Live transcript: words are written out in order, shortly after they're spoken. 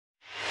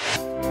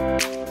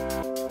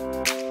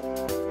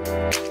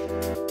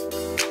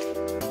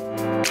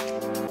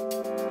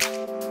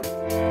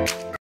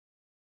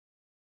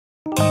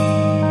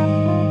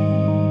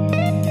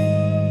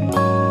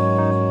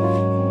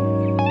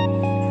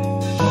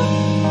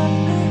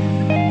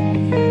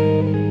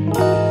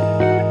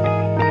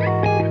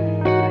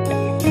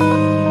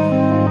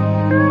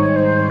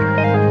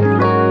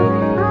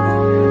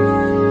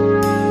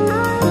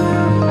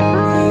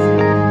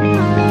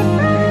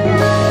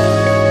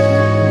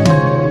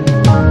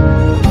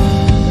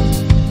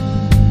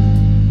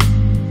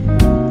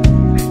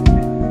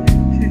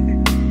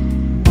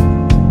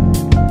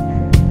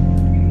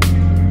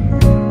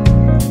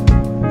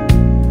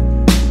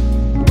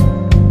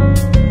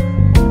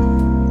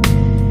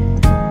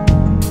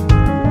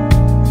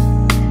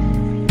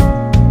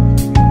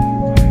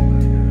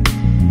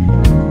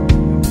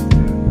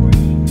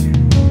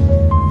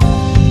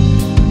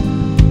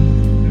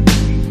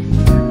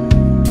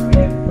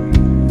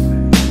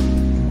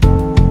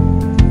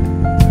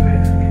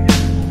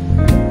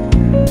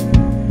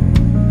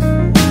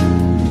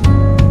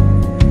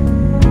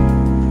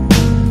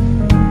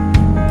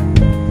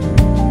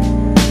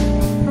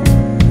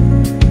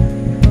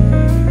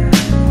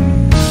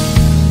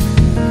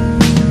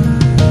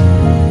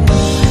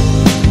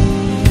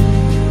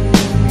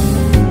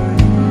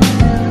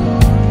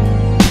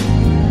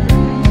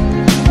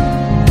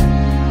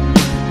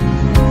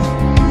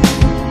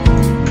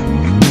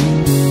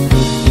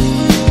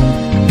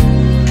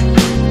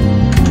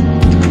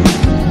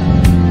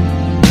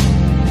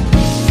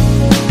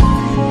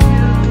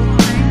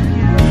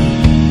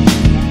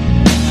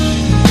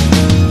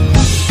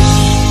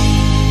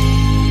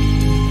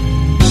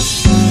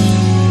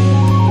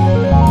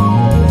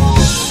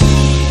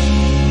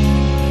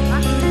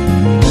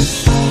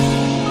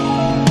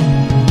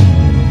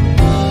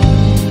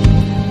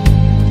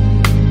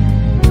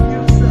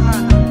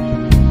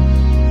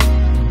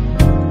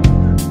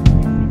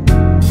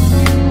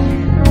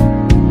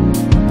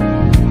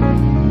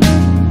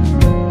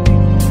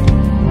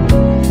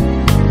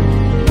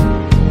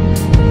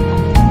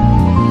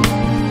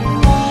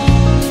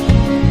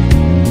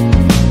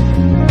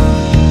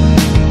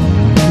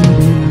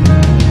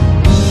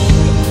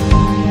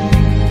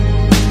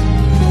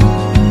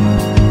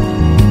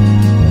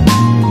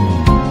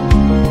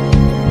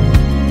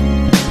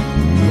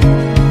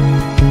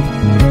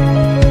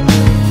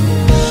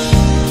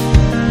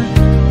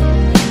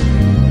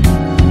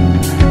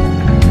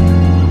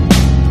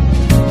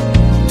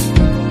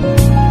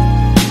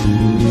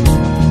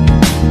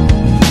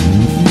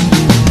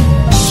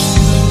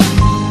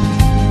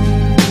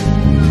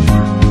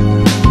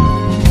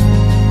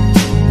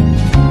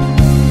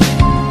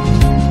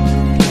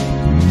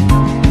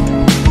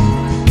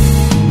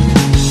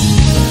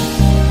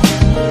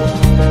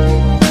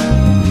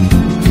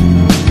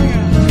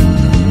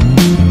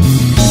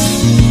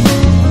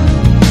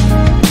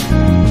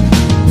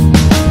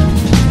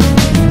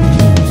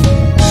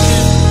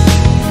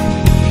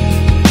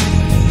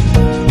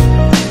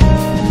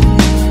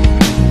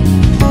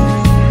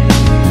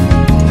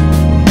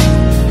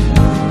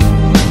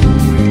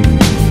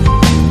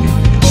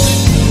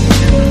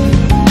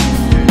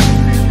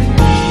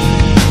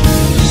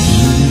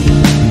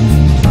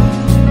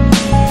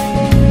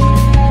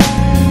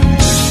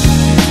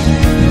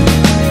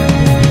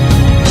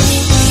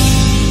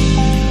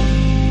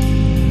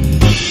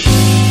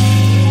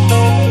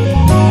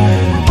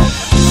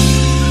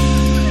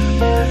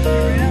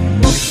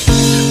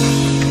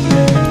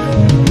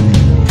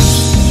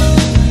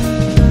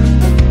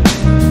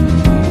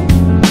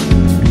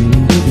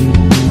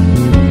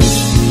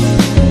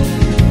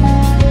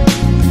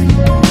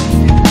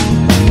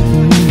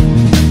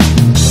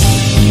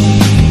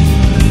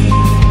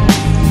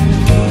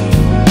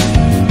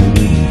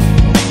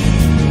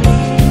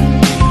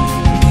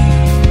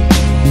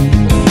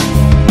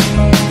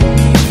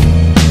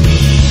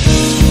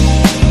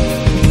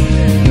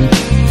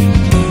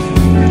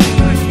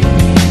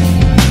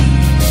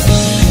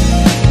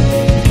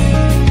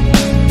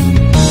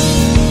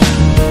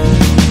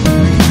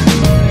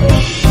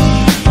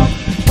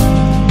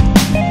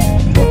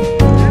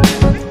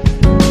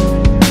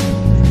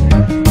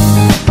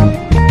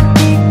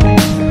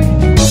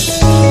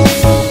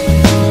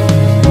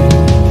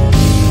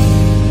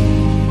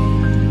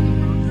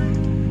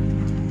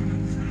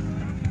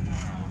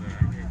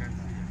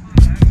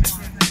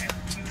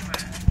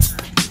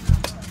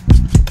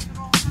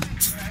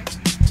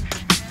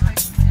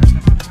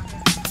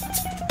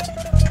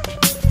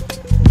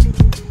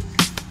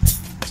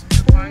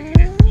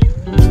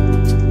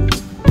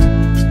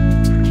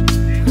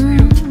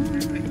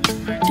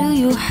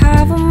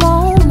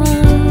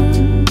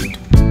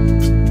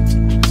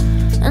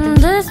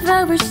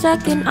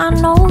second, I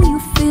know you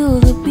feel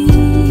the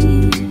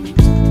beat.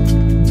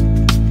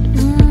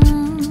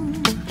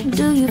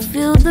 Do you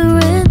feel the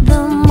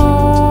rhythm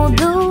all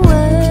the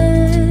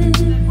way?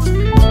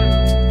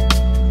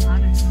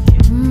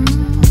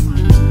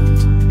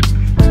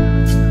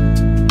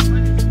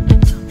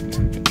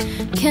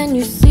 Can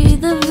you see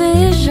the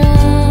vision?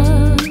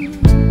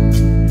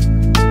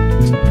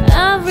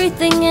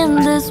 Everything in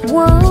this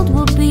world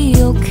will be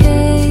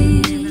okay.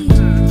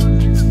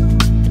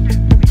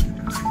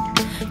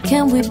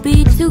 Can we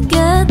be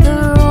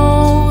together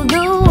all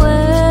the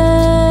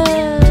way?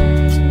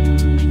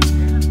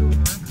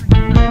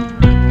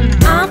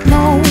 I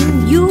know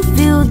you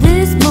feel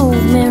this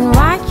movement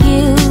right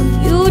here.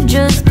 You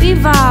just be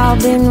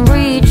vibing,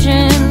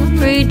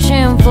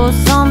 reaching for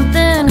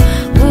something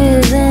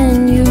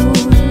within you.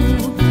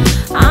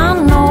 I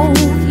know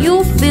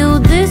you feel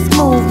this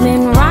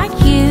movement right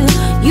here.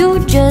 You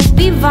just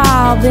be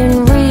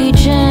vibing,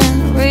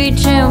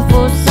 reaching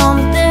for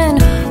something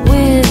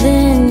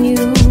within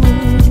you.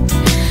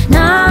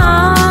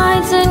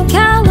 Nights in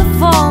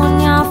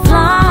California,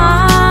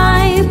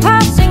 fly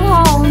passing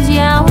homes,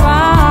 yeah,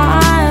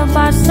 right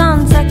by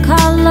sunset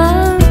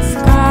colored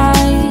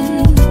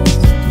skies,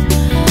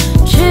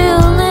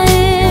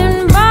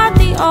 chilling by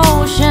the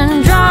ocean,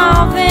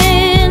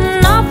 driving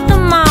up the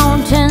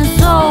mountain,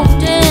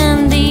 soaked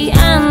in the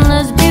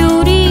endless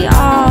beauty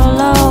all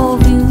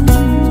of you.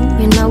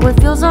 You know it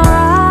feels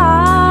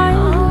alright,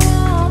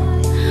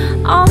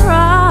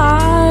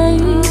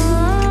 alright,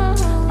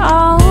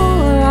 alright.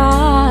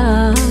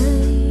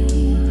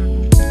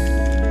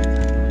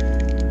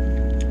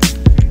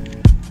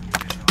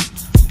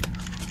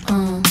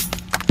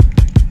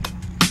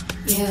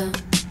 Yeah.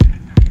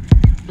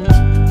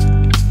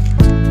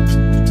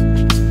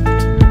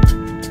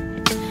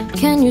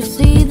 Can you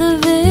see the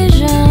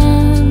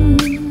vision?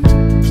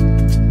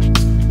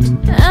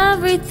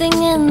 Everything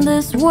in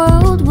this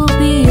world will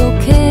be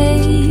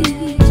okay.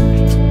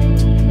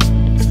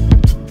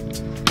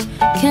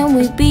 Can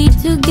we be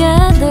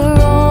together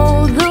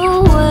all the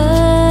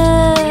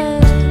way?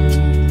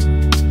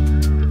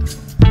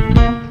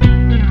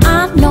 I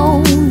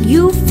know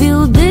you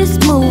feel this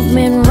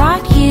movement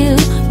right here.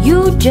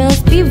 You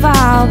just be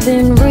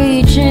vibing,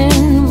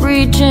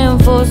 reaching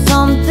for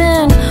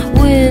something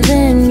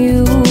within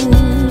you.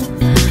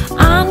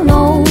 I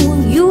know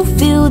you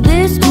feel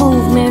this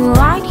movement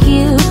right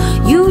here.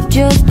 You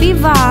just be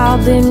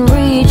vibing,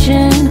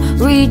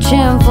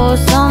 reaching for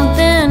something